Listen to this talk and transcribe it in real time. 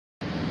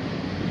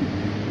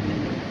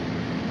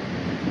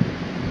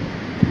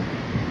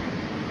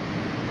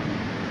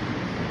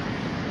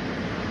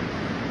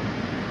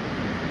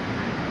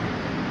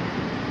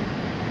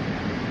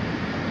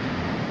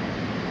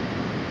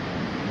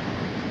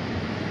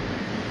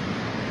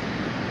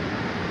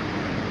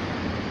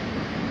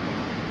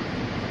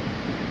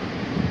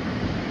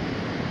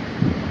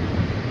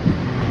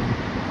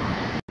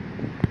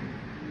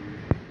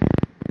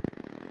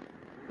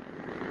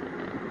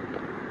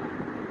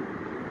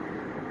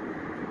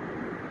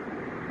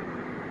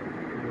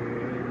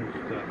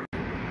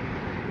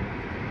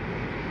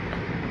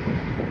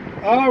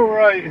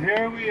Alright,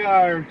 here we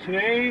are.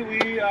 Today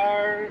we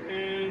are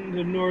in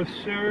the North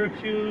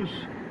Syracuse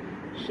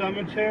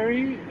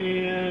Cemetery,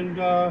 and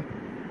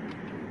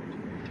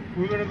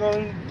we're going to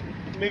go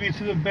maybe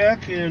to the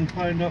back and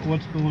find out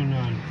what's going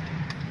on.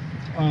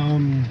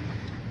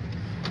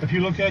 If you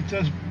look at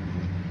this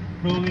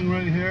building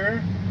right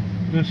here,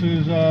 this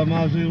is a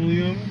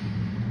mausoleum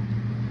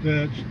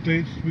that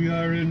states we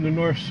are in the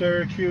North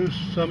Syracuse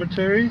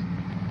Cemetery.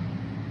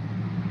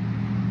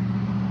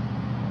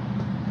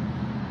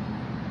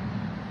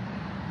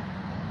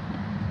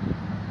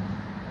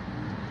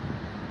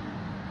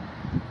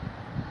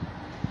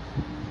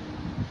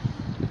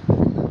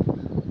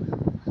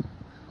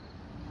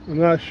 I'm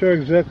not sure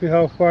exactly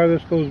how far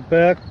this goes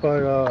back,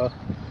 but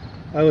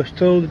I was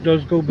told it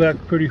does go back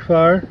pretty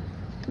far.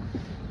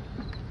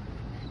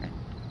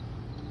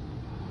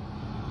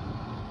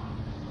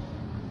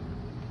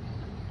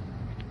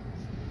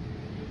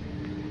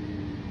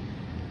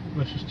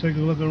 Let's just take a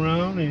look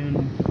around and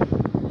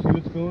see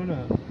what's going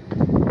on.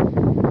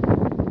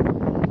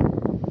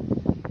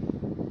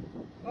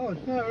 Oh,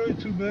 it's not really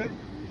too big.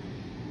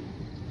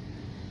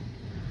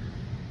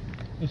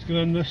 Let's get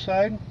on this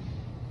side.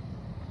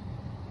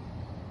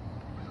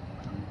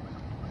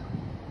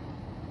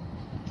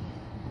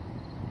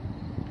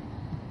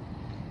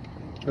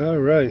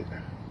 Alright,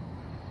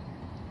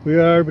 we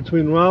are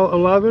between Route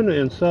 11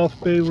 and South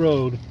Bay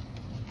Road.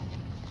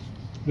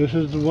 This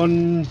is the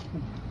one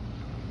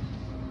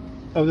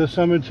of the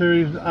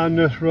cemeteries on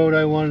this road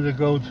I wanted to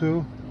go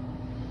to.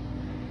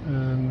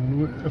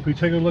 And if we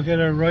take a look at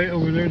our right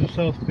over there, the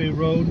South Bay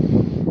Road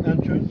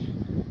entrance.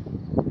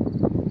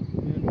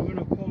 And we're going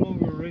to pull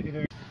over right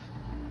here.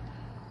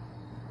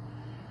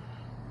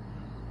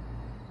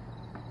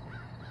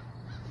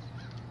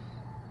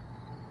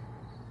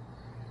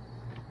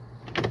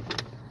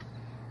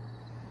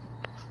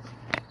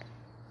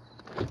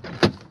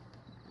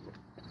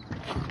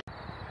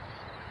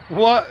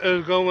 What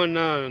is going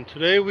on?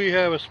 Today we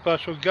have a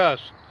special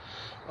guest.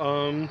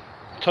 Tell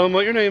them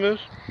what your name is.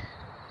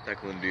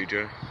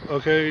 Pt.1.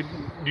 Okay,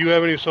 do you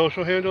have any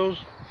social handles?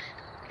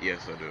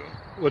 Yes, I do.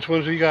 Which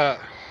ones you got?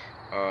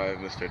 I have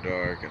Mr.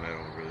 Dark, and I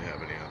don't really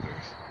have any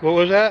others. What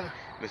was that?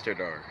 Mr.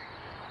 Dark.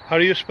 How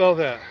do you spell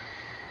that?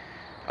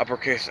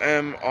 Uppercase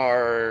M,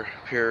 R,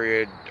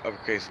 period,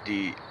 uppercase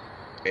D,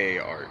 A,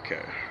 R, K.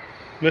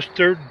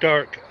 Mr.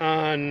 Dark.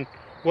 On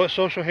what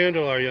social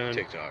handle are you on?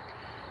 TikTok.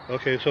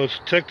 Okay, so it's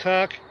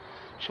TikTok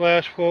 /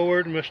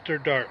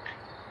 Mr. Dark.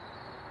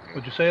 Yep.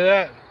 Would you say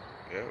that?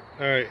 Yep.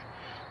 Alright.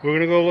 We're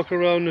going to go look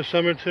around the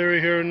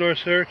cemetery here in North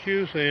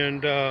Syracuse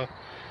and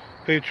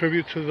pay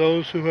tribute to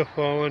those who have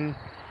fallen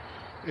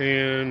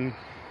and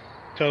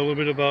tell a little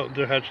bit about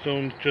their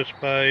headstones just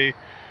by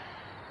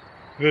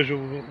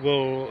visual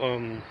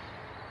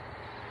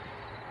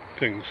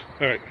things.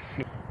 Alright.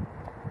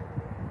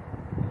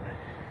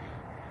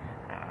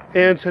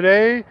 And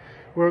today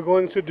we're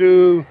going to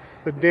do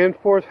the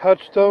Danforth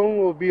headstone.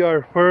 Will be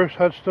our first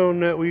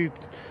headstone that we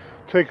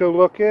take a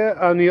look at.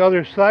 On the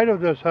other side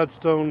of this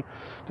headstone,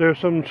 there's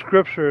some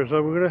scriptures.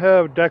 We're going to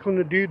have Declan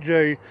the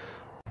DJ.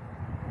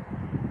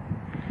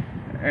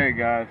 Hey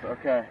guys,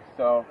 okay,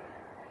 so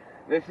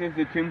this is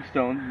the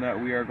tombstone that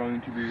we are going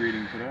to be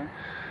reading today.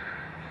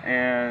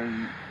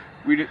 And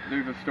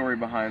there's a story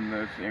behind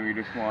this, and we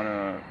just want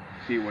to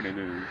see what it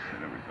is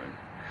and everything.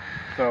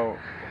 So,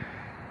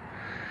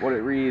 what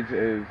it reads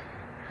is,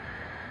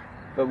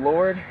 "The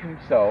Lord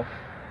himself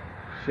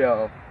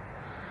shall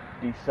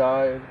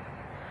decide,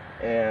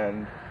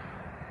 and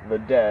the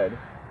dead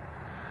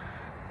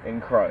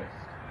in Christ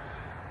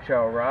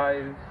shall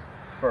rise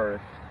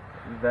first,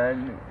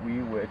 then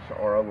we which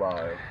are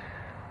alive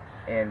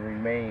and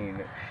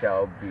remain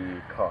shall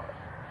be caught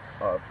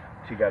up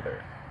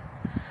together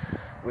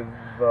with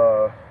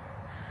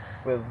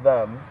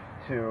them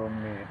to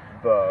meet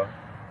the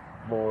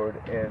Lord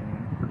in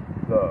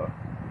the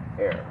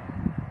air."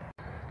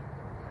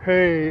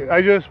 Hey,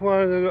 I just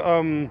wanted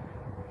to,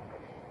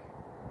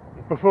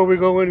 before we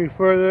go any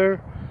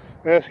further,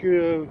 ask you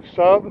to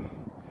sub,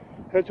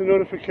 hit the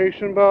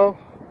notification bell,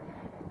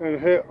 and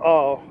hit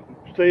all.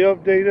 Stay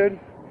updated,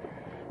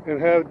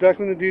 and have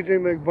Declan the DJ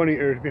make bunny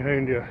ears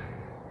behind you.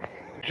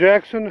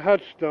 Jackson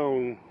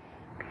headstone.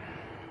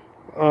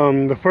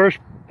 The first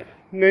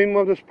name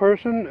of this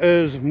person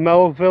is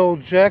Melville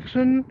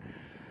Jackson.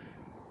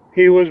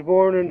 He was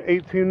born in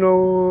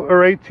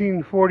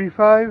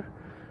 1845,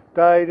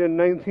 died in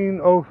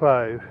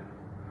 1905.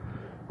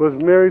 Was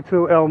married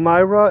to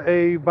Elmira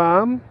A.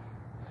 Baum,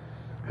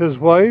 his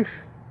wife.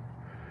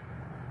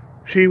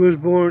 She was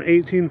born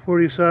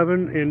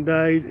 1847 and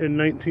died in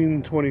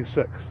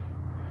 1926.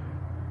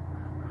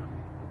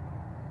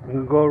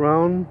 We'll go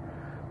around,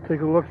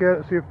 take a look at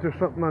it, see if there's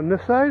something on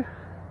this side.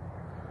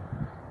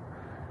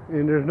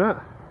 And there's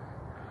not.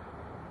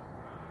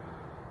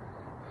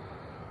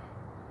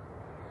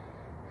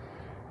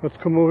 Let's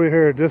come over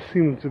here. This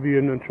seems to be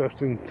an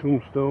interesting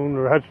tombstone,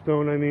 or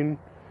headstone, I mean.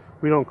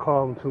 We don't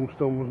call them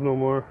tombstones no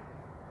more.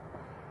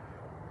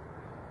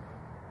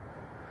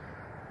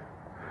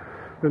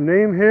 The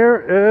name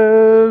here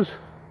is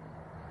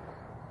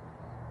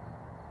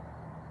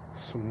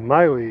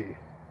Smiley.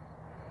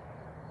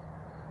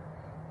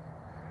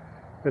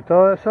 That's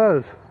all it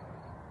says.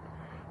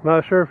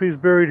 Not sure if he's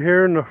buried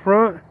here in the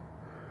front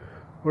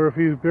or if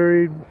he's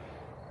buried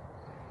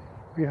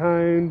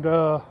behind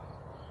the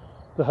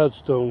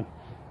headstone.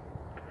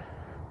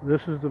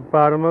 This is the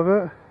bottom of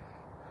it.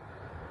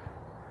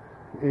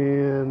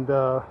 And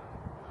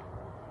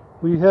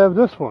we have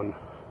this one.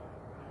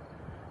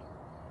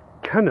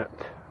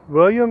 Kenneth,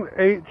 William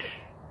H.,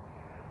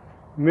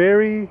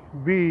 Mary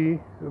B.,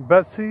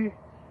 Betsy,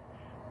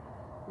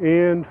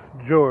 and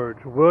George.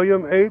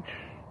 William H.,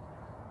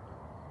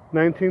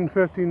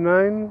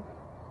 1959.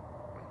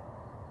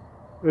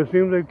 It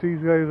seems like these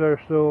guys are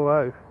still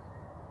alive.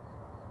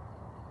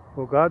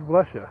 Well, God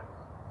bless you.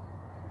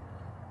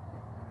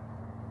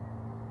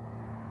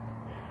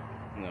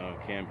 No, it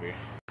can't be.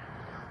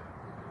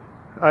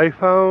 I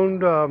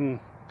found a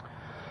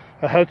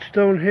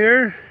headstone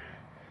here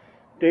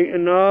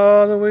dating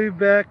all the way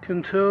back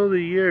until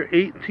the year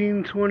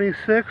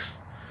 1826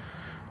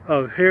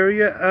 of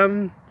Harriet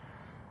M.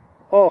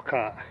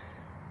 Alcott.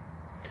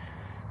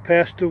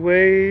 Passed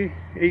away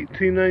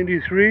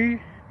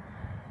 1893,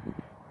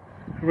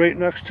 right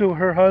next to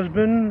her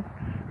husband,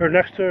 or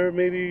next to her,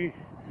 maybe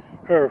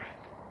her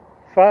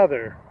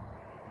father.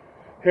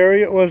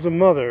 Harriet was the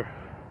mother,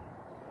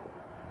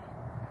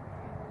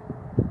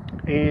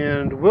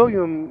 and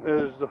William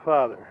is the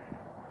father.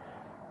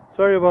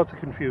 Sorry about the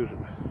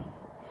confusion.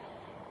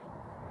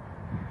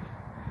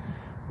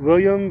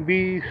 William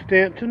B.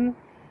 Stanton,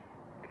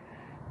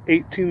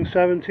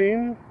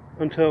 1817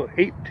 until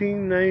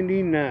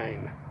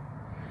 1899.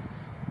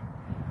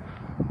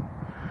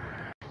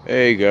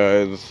 Hey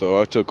guys, so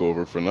I took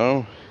over for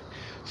now.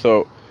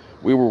 So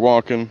we were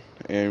walking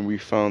and we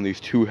found these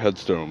two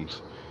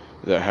headstones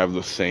that have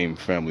the same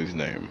family's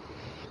name.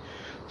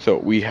 So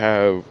we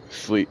have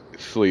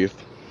Sleeth.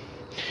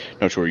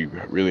 Not sure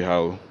really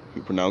how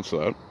you pronounce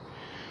that,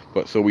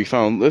 but so we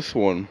found this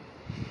one,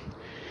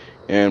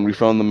 and we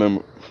found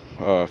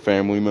the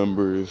family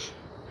members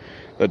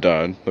that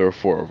died. There were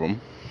 4 of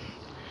them.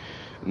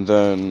 And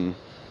then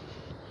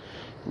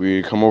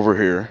we come over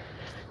here.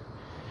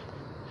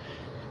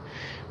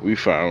 We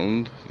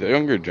found the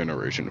younger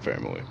generation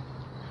family,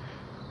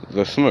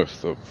 the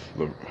Smiths of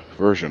the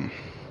version,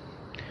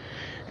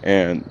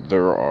 and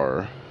there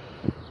are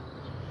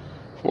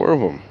 4 of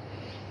them.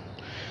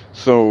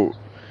 So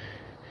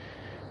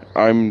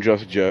I'm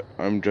just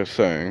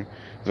saying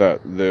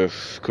that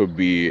this could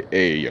be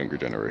a younger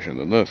generation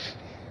than this.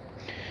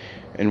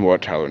 And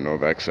what Tyler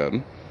Novak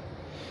said,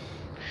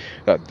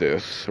 that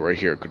this right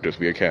here could just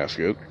be a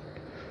casket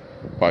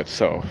by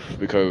itself,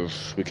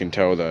 because we can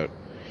tell that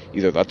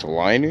either that's a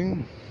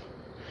lining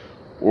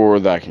or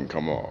that can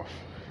come off.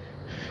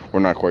 We're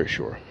not quite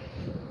sure.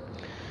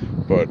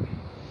 But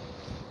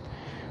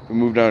we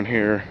move down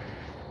here.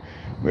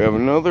 We have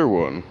another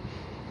one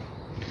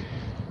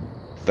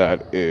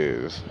that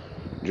is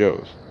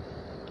Joe's,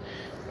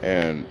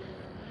 and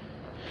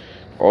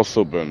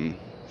also been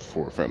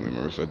 4 family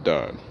members that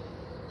died.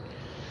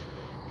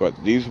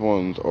 But these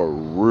ones are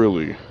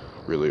really,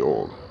 really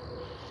old,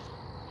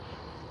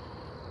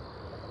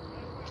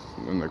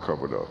 and they're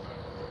covered up.